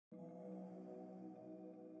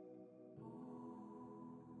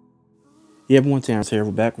Yeah, everyone, Terrence here.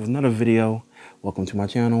 We're back with another video. Welcome to my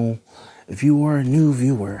channel. If you are a new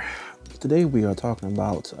viewer, today we are talking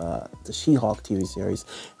about the She-Hulk TV series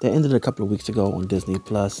that ended a couple of weeks ago on Disney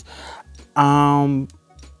Plus. A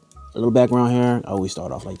little background here. I always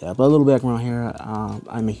start off like that, but a little background here.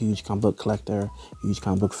 I'm a huge comic book collector, huge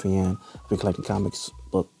comic book fan. I've been collecting comics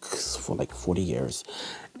books for like 40 years,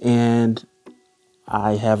 and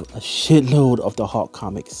I have a shitload of the Hulk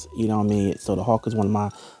comics. You know what I mean? So the Hulk is one of my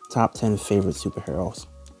top 10 favorite superheroes.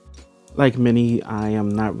 Like many, I am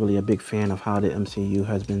not really a big fan of how the MCU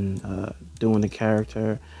has been doing the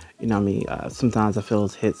character. You know what I mean? Sometimes I feel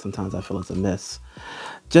it's a hit, sometimes I feel it's a miss.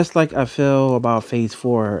 Just like I feel about Phase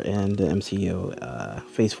 4 in the MCU.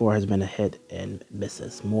 Phase 4 has been a hit and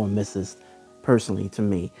misses. More misses, personally, to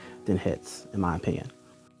me, than hits, in my opinion.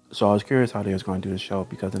 So I was curious how they was going to do the show,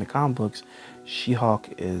 because in the comic books, She-Hulk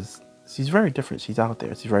she's very different. She's out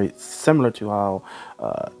there. She's very similar to how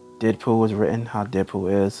Deadpool was written, how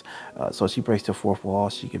Deadpool is. So she breaks the fourth wall.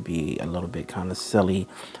 She could be a little bit kind of silly,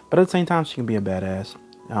 but at the same time, she can be a badass.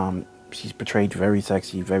 She's portrayed very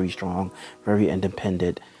sexy, very strong, very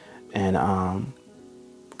independent, and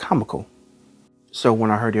comical. So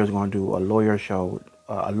when I heard they was going to do a lawyer show,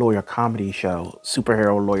 a lawyer comedy show,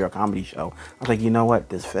 superhero lawyer comedy show, I was like, you know what?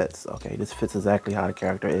 This fits. Okay, this fits exactly how the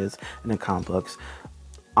character is in the comic books.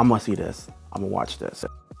 I'm gonna see this. I'm gonna watch this.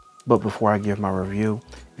 But before I give my review,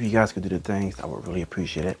 if you guys could do the things, I would really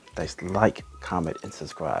appreciate it. That's like, comment, and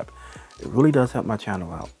subscribe. It really does help my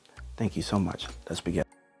channel out. Thank you so much. Let's begin.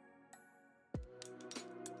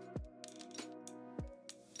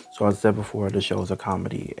 So as I said before, the show is a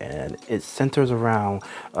comedy, and it centers around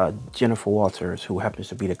Jennifer Walters, who happens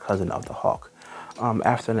to be the cousin of the Hulk.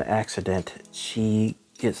 After an accident, she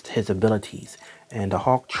gets his abilities, and the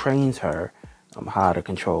Hulk trains her how to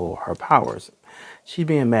control her powers. She's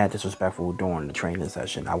being mad disrespectful during the training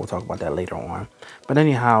session. I will talk about that later on. But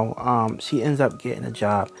anyhow, she ends up getting a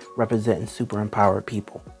job representing super empowered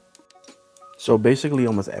people. So basically,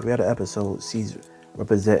 almost every other episode, she's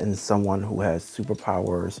representing someone who has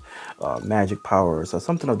superpowers, magic powers, or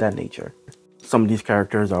something of that nature. Some of these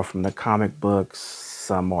characters are from the comic books.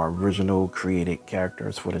 Some are original created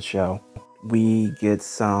characters for the show. We get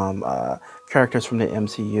some characters from the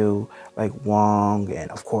MCU, like Wong and,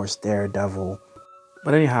 of course, Daredevil.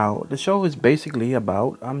 But anyhow, the show is basically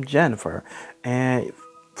about Jennifer. And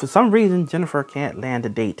for some reason, Jennifer can't land a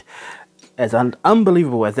date. As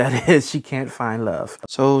unbelievable as that is, she can't find love.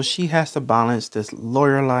 So she has to balance this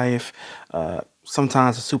lawyer life,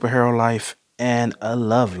 sometimes a superhero life, and a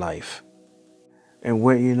love life. And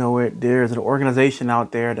when you know it, there's an organization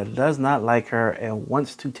out there that does not like her and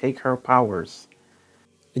wants to take her powers.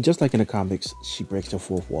 And just like in the comics, she breaks the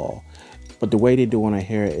fourth wall. But the way they do on her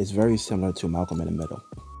hair is very similar to Malcolm in the Middle.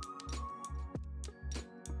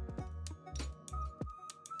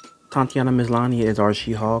 Tatiana Maslany is our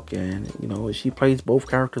She-Hulk, and you know, she plays both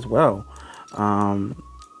characters well.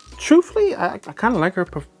 Truthfully, I kind of like her,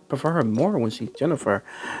 prefer her more when she's Jennifer,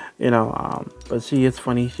 you know. But she is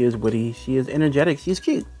funny, she is witty, she is energetic, she's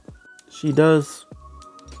cute. She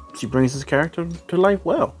brings this character to life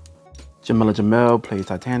well. Jamila Jamil plays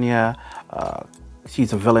Titania.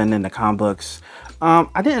 She's a villain in the comic books.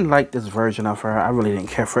 I didn't like this version of her. I really didn't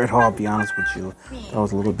care for it at all, I'll be honest with you. That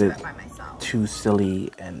was a little bit too silly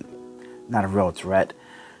and not a real threat.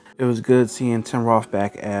 It was good seeing Tim Roth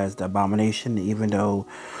back as the Abomination, even though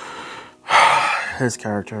his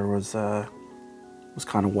character was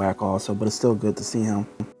kind of whack also, but it's still good to see him.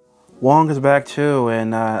 Wong is back too,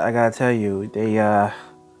 and I gotta tell you, they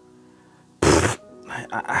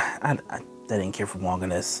didn't care for Wong in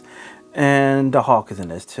this. And the Hulk is in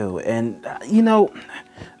this too. And you know,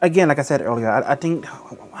 again, like I said earlier, I think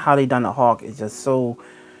how they done the Hulk is just so,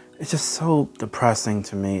 it's just so depressing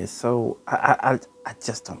to me. It's so, I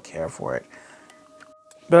just don't care for it.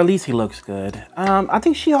 But at least he looks good. I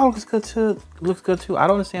think She-Hulk looks good too. I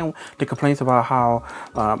don't understand the complaints about how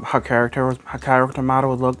her character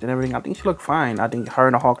model looked and everything. I think she looked fine. I think her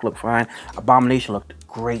and the Hulk looked fine. Abomination looked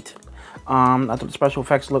great. I thought the special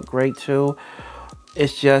effects looked great too.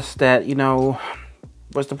 It's just that, you know,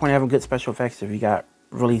 what's the point of having good special effects if you got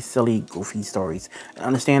really silly, goofy stories? I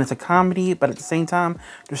understand it's a comedy, but at the same time,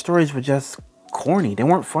 the stories were just corny. They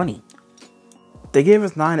weren't funny. They gave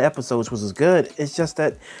us 9 episodes, which is good. It's just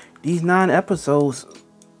that these 9 episodes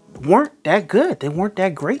weren't that good. They weren't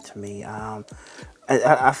that great to me.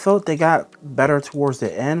 I felt they got better towards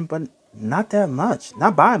the end, but not that much.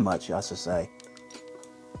 Not by much, I should say.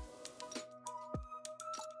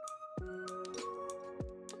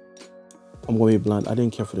 I'm going to be blunt. I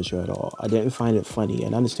didn't care for the show at all. I didn't find it funny.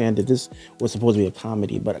 And I understand that this was supposed to be a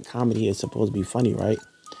comedy, but a comedy is supposed to be funny, right?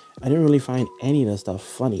 I didn't really find any of the stuff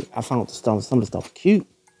funny. I found some of the stuff cute,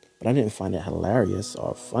 but I didn't find it hilarious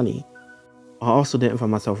or funny. I also didn't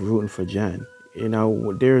find myself rooting for Jen. You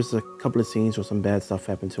know, there's a couple of scenes where some bad stuff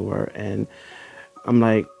happened to her, and I'm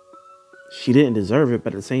like, she didn't deserve it,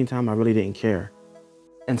 but at the same time, I really didn't care.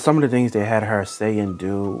 And some of the things they had her say and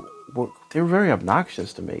do, they were very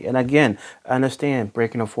obnoxious to me. And again, I understand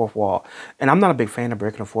breaking the fourth wall. And I'm not a big fan of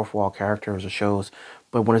breaking the fourth wall characters or shows,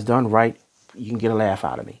 but when it's done right, you can get a laugh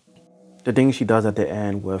out of me. The thing she does at the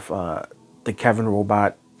end with the Kevin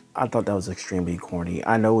robot, I thought that was extremely corny.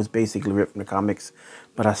 I know it's basically ripped from the comics,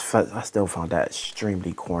 but I still found that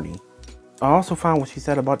extremely corny. I also found what she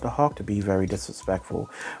said about the Hawk to be very disrespectful.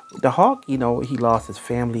 The Hawk, you know, he lost his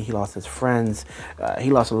family, he lost his friends, he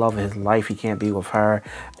lost the love of his life. He can't be with her.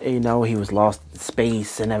 You know, he was lost in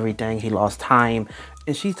space and everything. He lost time.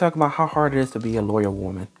 And she's talking about how hard it is to be a loyal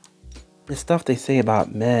woman. The stuff they say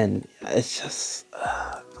about men, it's just,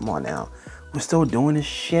 come on now. We're still doing this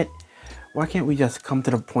shit. Why can't we just come to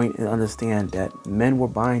the point and understand that men were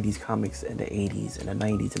buying these comics in the 80s and the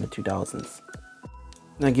 90s and the 2000s?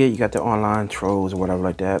 And I get you got the online trolls or whatever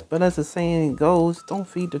like that, but as the saying goes, don't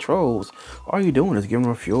feed the trolls. All you're doing is giving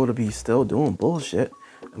them fuel to be still doing bullshit.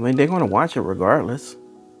 I mean, they're going to watch it regardless.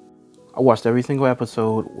 I watched every single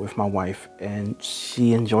episode with my wife, and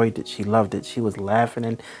she enjoyed it. She loved it. She was laughing,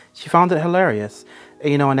 and she found it hilarious.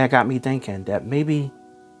 And, you know, and that got me thinking that maybe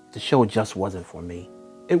the show just wasn't for me.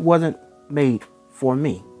 It wasn't made for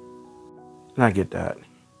me. And I get that.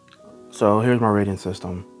 So here's my rating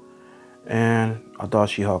system. And I thought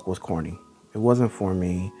She-Hulk was corny. It wasn't for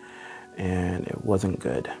me, and it wasn't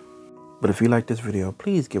good. But if you like this video,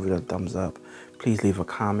 please give it a thumbs up. Please leave a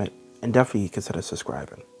comment, and definitely consider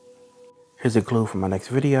subscribing. Here's a clue for my next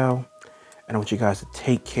video, and I want you guys to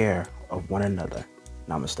take care of one another.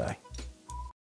 Namaste.